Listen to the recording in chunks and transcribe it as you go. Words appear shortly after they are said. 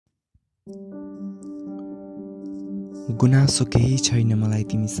गुनासो केही छैन मलाई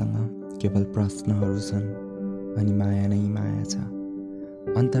तिमीसँग, केवल प्रश्नहरू छन् अनि माया नै माया छ।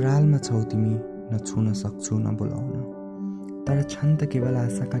 अन्तरालमा छौ तिमी, न छुन सक्छु न बोलाउन, तर छन् त केवल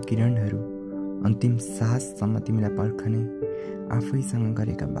आशाका किरणहरू, अन्तिम साससम्म तिमीलाई पर्खने आफैसँग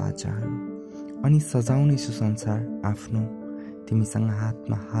गरेका बाचाहरू। अनि सजाउनेछु संसार आफ्नो तिमीसँग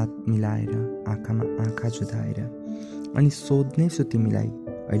हातमा हात मिलाएर, आँखामा आँखा जुधाएर, अनि सोध्नेछु तिमीलाई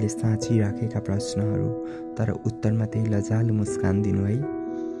अहिले साँचिराखेका प्रश्नहरू, तर उत्तरमा त्यही लजालु मुस्कान दिनु है।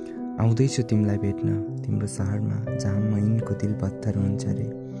 आउँदैछु तिमीलाई भेट्न तिम्रो सहरमा, जहाँ मैनको दिल पत्थर हुन्छ रे,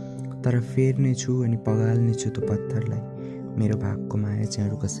 तर फेर्नेछु अनि पगाल्नेछु त्यो पत्थरलाई, मेरो भागको माया चाहिँ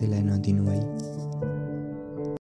अरू कसैलाई नदिनु है।